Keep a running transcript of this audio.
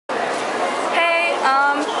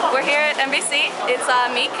NBC. It's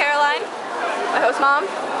me, Caroline, my host mom,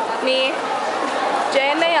 me,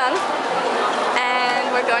 Jay and Nayoung,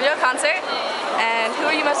 and we're going to a concert. And who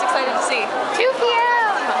are you most excited to see? 2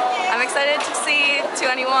 p.m. I'm excited to see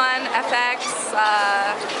 2NE1, FX,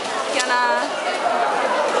 Kiana,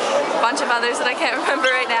 a bunch of others that I can't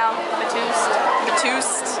remember right now.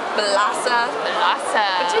 Batust, Balasa.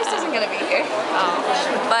 Batust isn't gonna be here. Oh.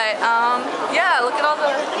 But yeah, look at all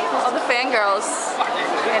the fangirls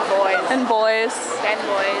And boys. and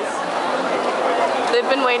boys. They've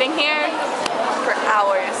been waiting here for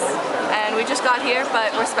hours, and we just got here,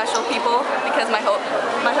 but we're special people because my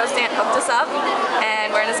host aunt hooked us up,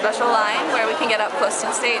 and we're in a special line where we can get up close to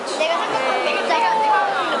the stage.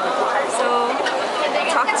 So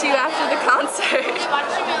talk to you after the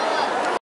concert.